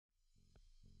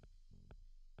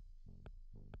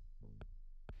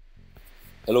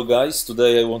Hello guys,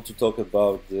 today I want to talk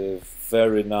about the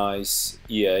very nice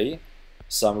EA,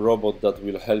 some robot that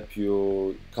will help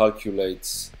you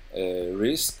calculate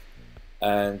risk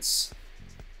and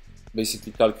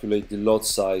basically calculate the lot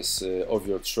size of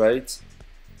your trade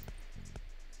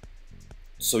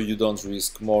so you don't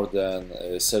risk more than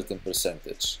a certain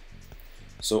percentage.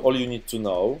 So all you need to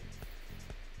know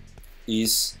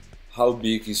is how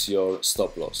big is your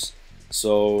stop loss.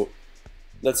 So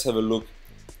let's have a look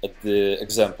at the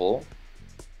example.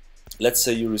 Let's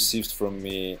say you received from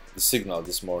me the signal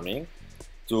this morning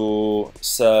to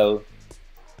sell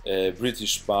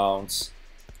British pounds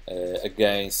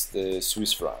against the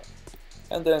Swiss franc,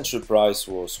 and the entry price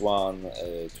was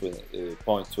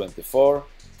 1.24,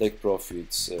 take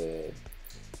profits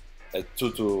at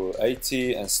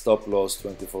 2280 and stop loss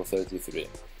 2433.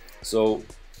 So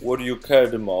what you care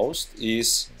the most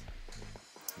is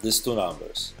these two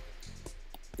numbers.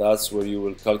 That's where you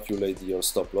will calculate your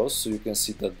stop loss. So you can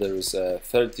see that there is a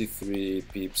 33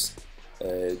 pips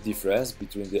difference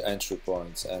between the entry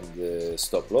points and the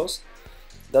stop loss.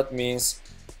 That means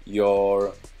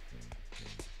your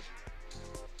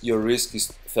risk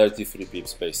is 33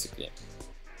 pips basically.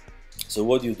 So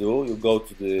what you do, you go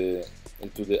to the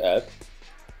app,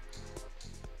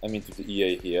 I mean to the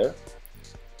EA here,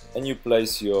 and you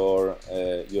place your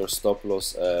stop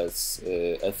loss as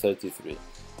at 33.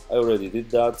 I already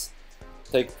did that.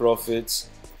 Take profits,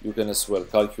 you can as well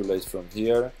calculate from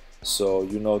here, so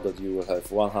you know that you will have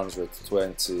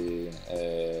 120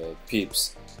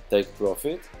 pips take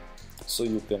profit. So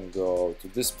you can go to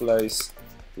this place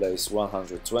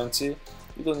 120.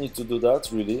 You don't need to do that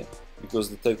really, because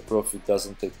the take profit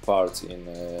doesn't take part in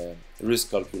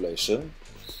risk calculation.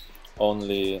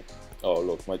 Only, oh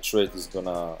look, my trade is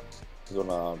gonna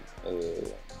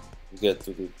get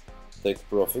to the take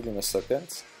profit in a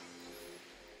second.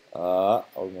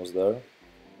 Almost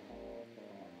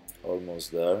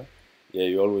there. Yeah,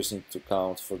 you always need to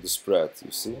count for the spread.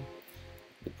 You see,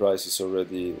 the price was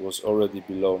already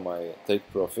below my take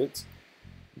profit,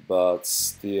 but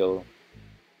still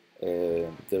there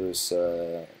is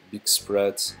a big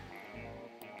spread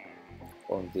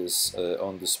on this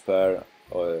pair,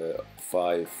 5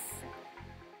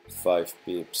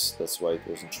 pips. That's why it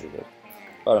wasn't triggered,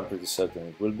 but I'm pretty certain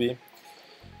it will be.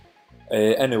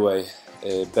 Anyway,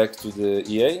 back to the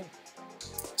EA.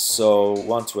 So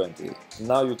 120.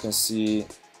 Now you can see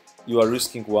you are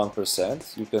risking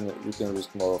 1%. You can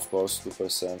risk more, of course,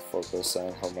 2%,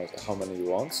 4%, how many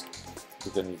you want.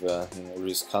 You can even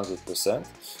risk 100%.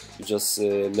 You just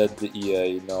let the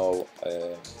EA know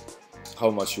how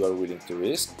much you are willing to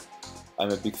risk.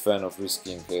 I'm a big fan of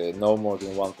risking no more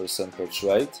than 1% per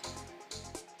trade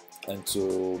and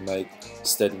to make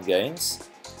steady gains.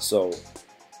 So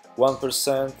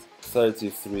 1%,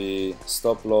 33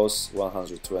 stop loss,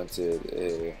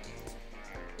 120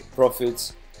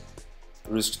 profits,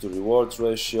 risk to reward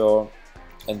ratio,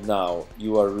 and now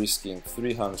you are risking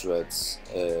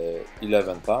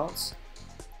 311 pounds.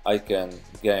 I can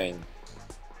gain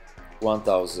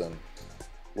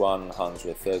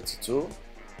 1132,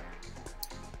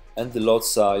 and the lot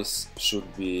size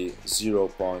should be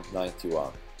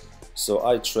 0.91. So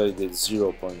I traded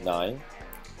 0.9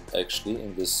 actually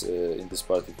in this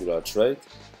particular trade,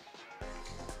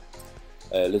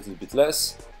 a little bit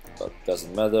less, but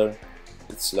doesn't matter.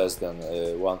 It's less than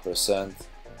 1%.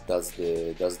 That's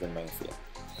the main thing.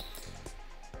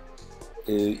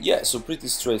 Yeah, so pretty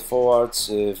straightforward,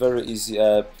 very easy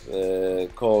app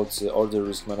called Order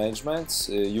Risk Management.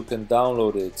 You can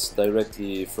download it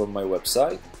directly from my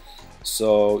website.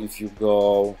 So if you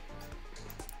go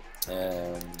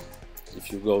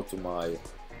to my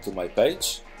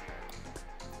page,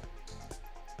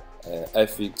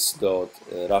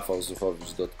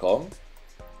 fx.rafałzuchowicz.com,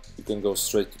 you can go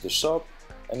straight to the shop,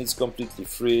 and it's completely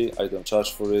free. I don't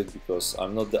charge for it because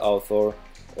I'm not the author.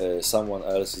 Someone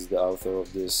else is the author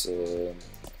of this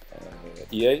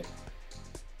EA.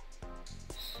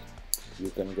 You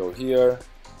can go here.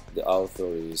 The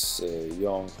author is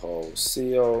Young Ho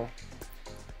CEO.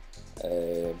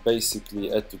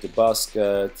 Basically add to the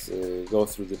basket, go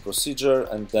through the procedure,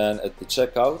 and then at the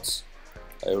checkout,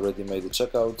 I already made the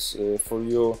checkout for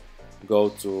you. Go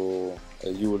to,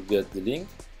 you will get the link,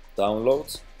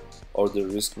 download, Order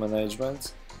Risk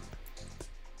Management,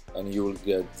 and you will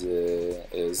get the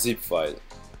zip file.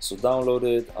 So download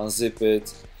it, unzip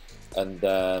it, and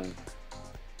then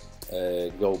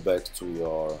go back to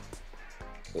your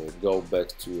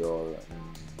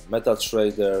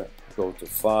MetaTrader. Go to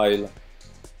File,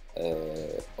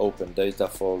 open Data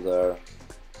folder,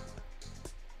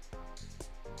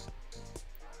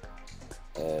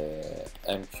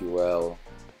 MQL,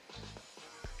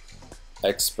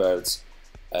 experts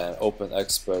and open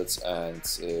experts and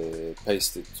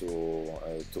paste it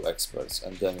to experts,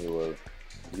 and then you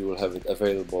will have it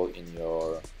available in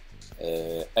your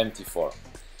MT4.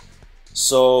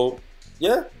 So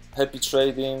yeah, happy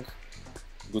trading,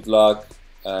 good luck,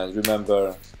 and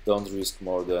remember, don't risk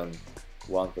more than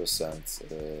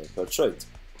 1% per trade.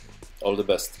 All the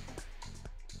best.